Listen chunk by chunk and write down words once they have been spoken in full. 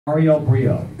Ariel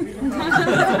Brio.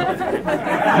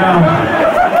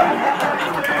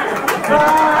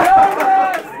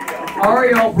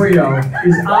 Ariel Brio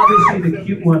is obviously the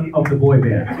cute one of the boy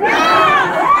band. So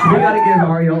we gotta give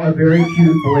Ariel a very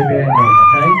cute boy band name,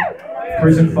 okay?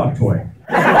 Prison fuck toy.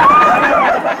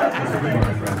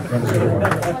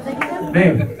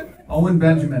 Name? Owen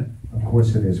Benjamin. Of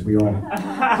course it is. We all know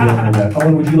that.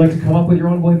 Owen, would you like to come up with your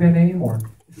own boy band name, or?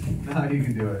 No, you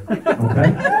can do it.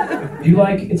 Okay. Do you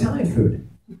like Italian food?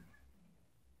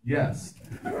 Yes.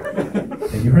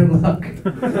 Then you're in luck.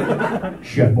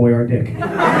 Chef Boyardee.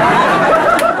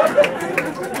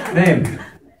 Name?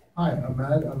 Hi,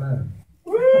 Ahmed Ahmed.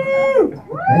 Woo!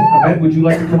 Okay. Ahmed, would you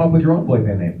like to come up with your own boy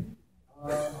band name?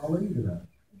 I'll let you do that.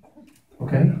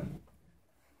 Okay.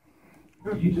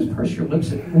 You just purse your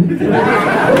lips. All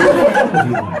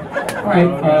right.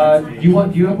 Do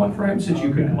you have one for him, since you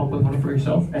couldn't come up with one for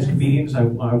yourself? As comedians, I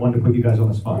wanted to put you guys on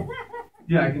the spot.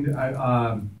 Yeah, I can do.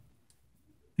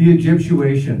 The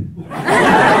Egyptuation.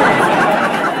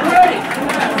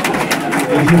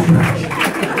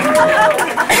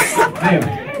 Name?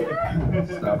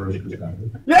 Stavros Christopher.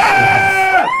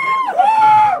 Yeah!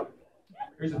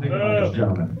 Here's the thing about this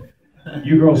gentleman.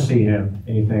 You girls see him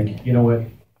and you think, you know what?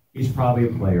 He's probably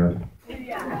a player.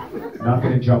 Not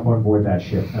going to jump on board that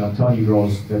ship. And I'm telling you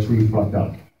girls, that's really fucked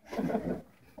up.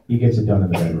 He gets it done in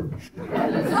the bedroom.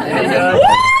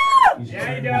 He's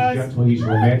gentle, he's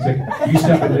romantic. You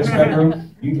step in this bedroom,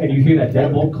 and you hear that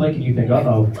deadbolt click, and you think,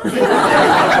 uh-oh.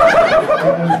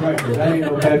 That's right, that ain't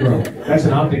no bedroom. That's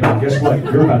an octagon. Guess what?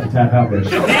 You're about to tap out,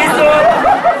 bitch.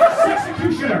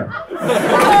 Executioner!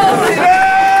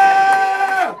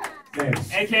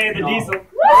 AKA the Diesel.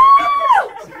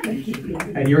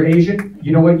 And you're Asian?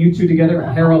 You know what? You two together,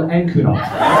 Harold and Kunal.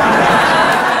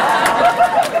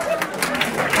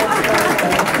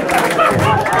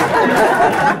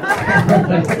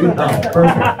 Oh,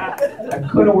 perfect. I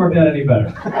couldn't work out any better.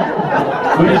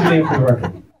 What is your name for the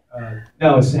record?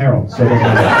 No, it's Harold. So name.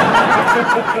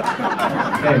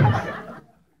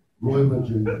 Roy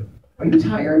Jr. Are you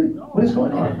tired? What is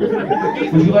going on?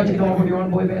 Would you like to come up with your own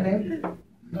boy band name?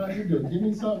 No, you're good. Give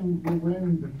me something. We're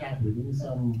in the capital. Give me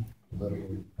something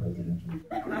political, presidential.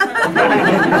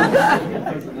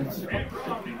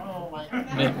 Oh my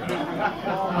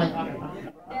God.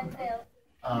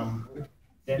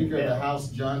 Speaker of the House,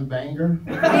 John Banger.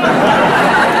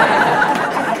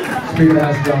 Speaker of the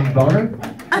House, John Boner?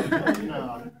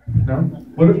 No.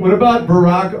 What about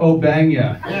Barack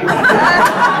Obama?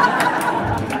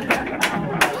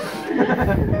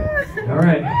 All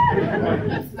right.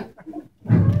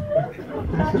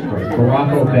 Barack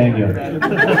Obama.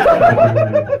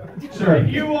 Sir,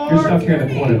 you're stuck here in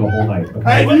the corner the whole night.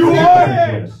 Okay? And you are?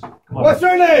 Come on. What's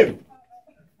your name?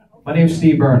 My name's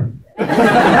Steve Byrne.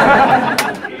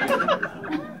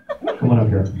 Come on up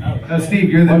here. No, Steve,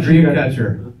 you're the dream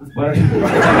catcher. What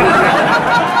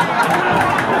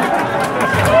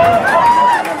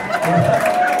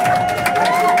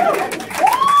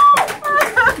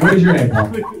is your name, Paul?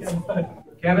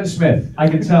 Kevin Smith. I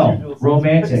can tell.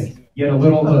 Romantic, yet a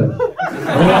little hood.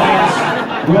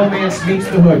 Romance meets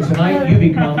the hood. Tonight you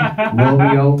become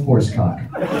Romeo Horsecock.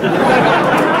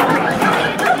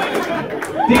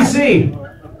 DC,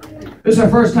 this is our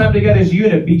first time together as a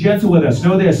unit. Be gentle with us.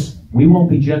 Know this, we won't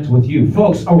be gentle with you.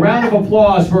 Folks, a round of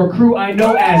applause for a crew I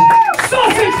know as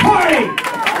Sausage Party!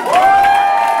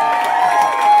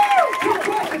 Two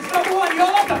questions. Number one,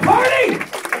 y'all love the party?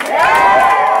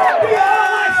 Yeah! Do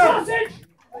y'all like sausage?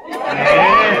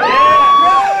 Yeah!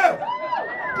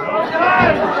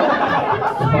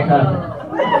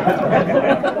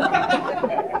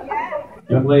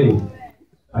 Young lady,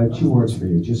 I have two words for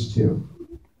you, just two.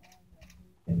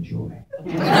 Enjoy.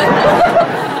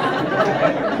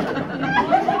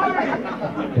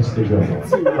 It's the joke.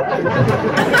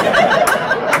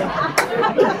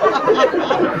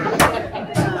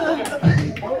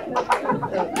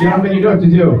 Gentlemen, you know what to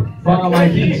do. Follow my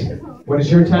heat. When it's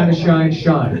your time to shine,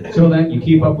 shine. Till then, you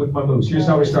keep up with my moves. Here's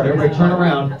how we start. Everybody turn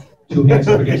around. Two hands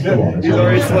up against the wall. He's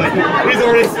already sweating. He's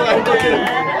already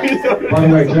sweating. By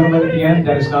the way, gentlemen, at the end,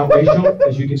 that is not racial.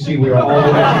 As you can see, we are all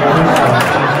the way together.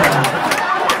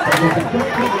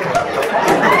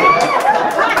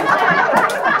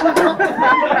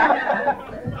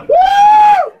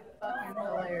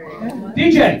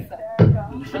 DJ!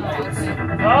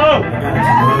 Oh!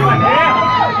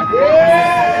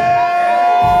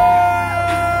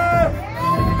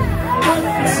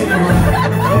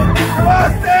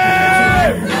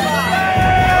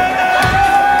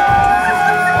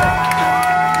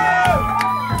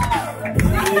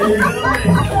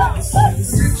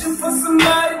 Searching for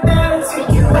somebody that'll take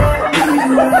you where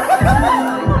you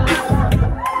are.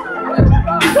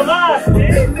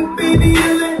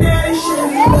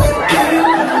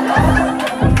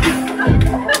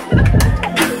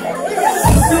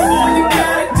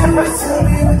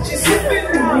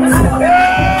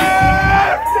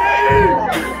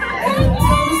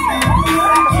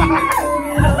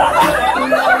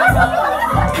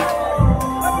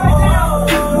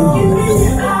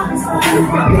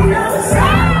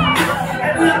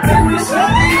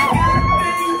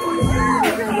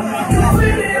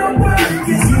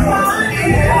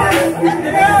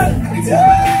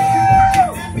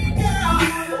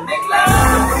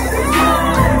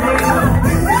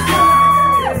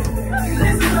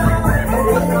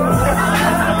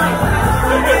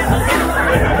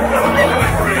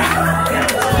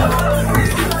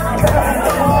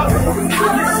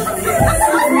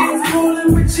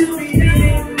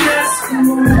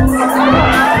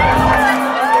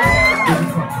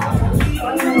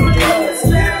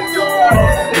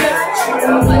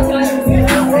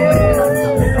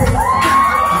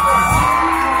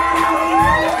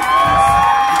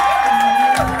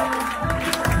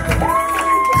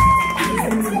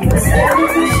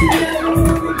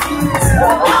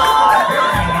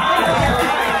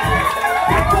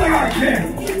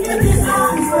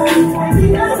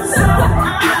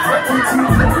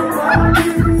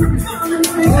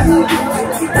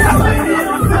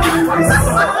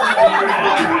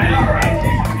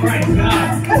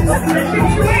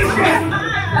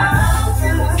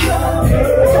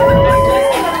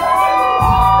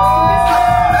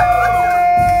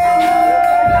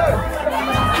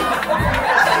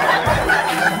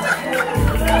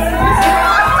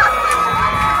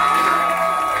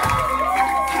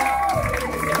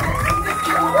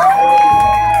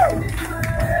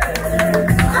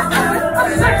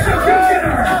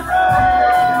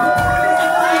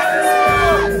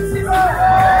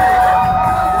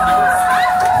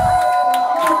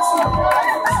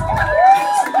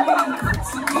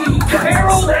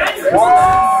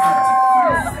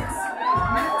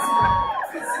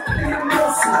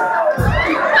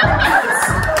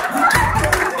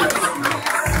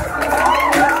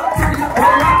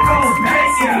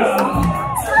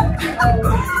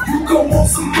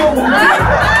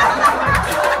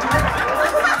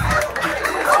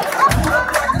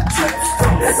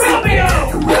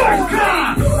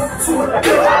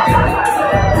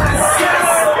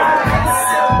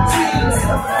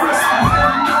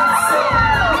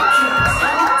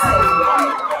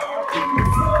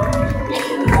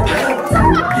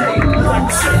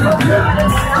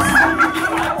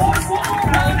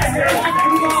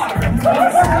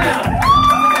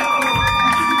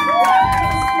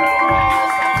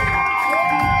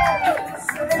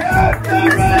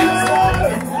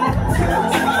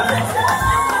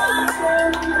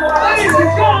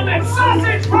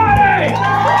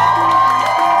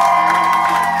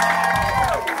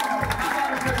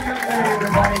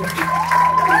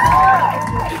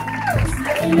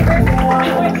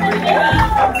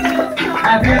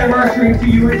 Happy anniversary to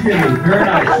you and Jimmy. Very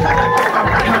nice.